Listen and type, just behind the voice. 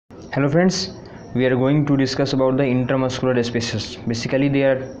Hello friends, we are going to discuss about the intermuscular spaces. Basically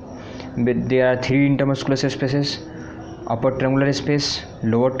there are three intermuscular spaces: upper triangular space,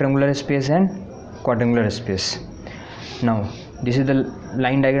 lower triangular space and quadrangular space. Now this is the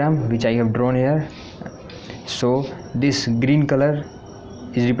line diagram which I have drawn here. So this green color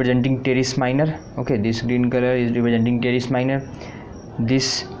is representing teres minor. Okay, this green color is representing teres minor.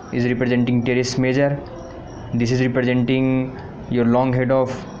 This is representing teres major. This is representing your long head of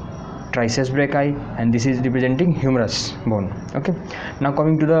triceps brachii, and this is representing humerus bone. Okay, now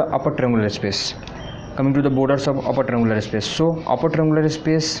coming to the upper triangular space, coming to the borders of upper triangular space. So upper triangular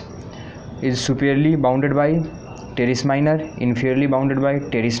space is superiorly bounded by teres minor, inferiorly bounded by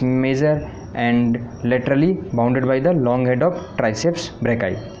teres major, and laterally bounded by the long head of triceps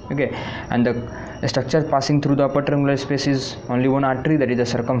brachii. Okay, and the structure passing through the upper triangular space is only one artery, that is the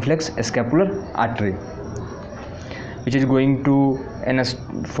circumflex scapular artery, which is going to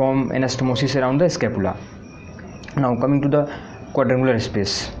form anastomosis around the scapula. Now coming to the quadrangular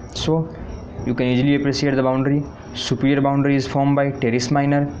space, so you can easily appreciate the boundary. Superior boundary is formed by teres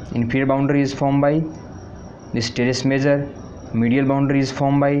minor, inferior boundary is formed by this teres major, medial boundary is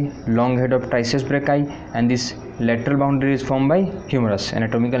formed by long head of triceps brachii, and this lateral boundary is formed by humerus,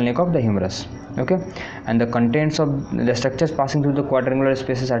 anatomical neck of the humerus. Okay, and the contents of the structures passing through the quadrangular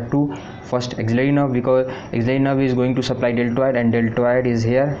spaces are two. First, axillary nerve, because axillary nerve is going to supply deltoid, and deltoid is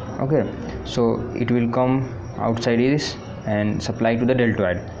here. Okay, so it will come outside this and supply to the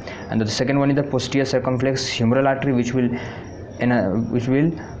deltoid. And the second one is the posterior circumflex humeral artery, which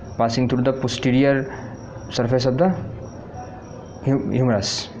will passing through the posterior surface of the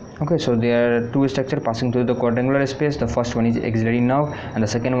humerus. Okay, so there are two structures passing through the quadrangular space. The first one is axillary nerve and the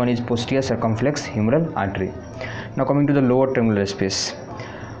second one is posterior circumflex humeral artery. Now coming to the lower triangular space.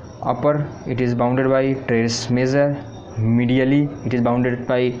 Upper, it is bounded by teres major, medially it is bounded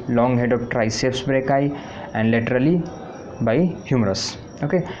by long head of triceps brachii, and laterally by humerus.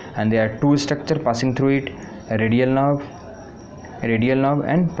 Okay, and there are two structures passing through it: radial nerve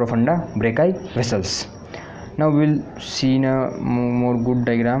and profunda brachii vessels. Now we will see in a more good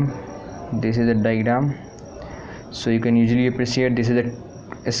diagram. This is the diagram, so you can usually appreciate this is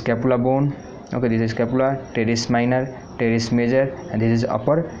the scapula bone. Okay, this is scapula, teres minor, teres major, and this is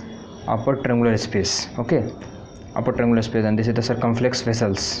upper triangular space. Okay, upper triangular space, and this is the circumflex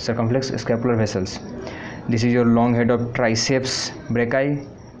scapular vessels. This is your long head of triceps brachii,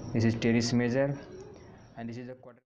 this is teres major, and this is the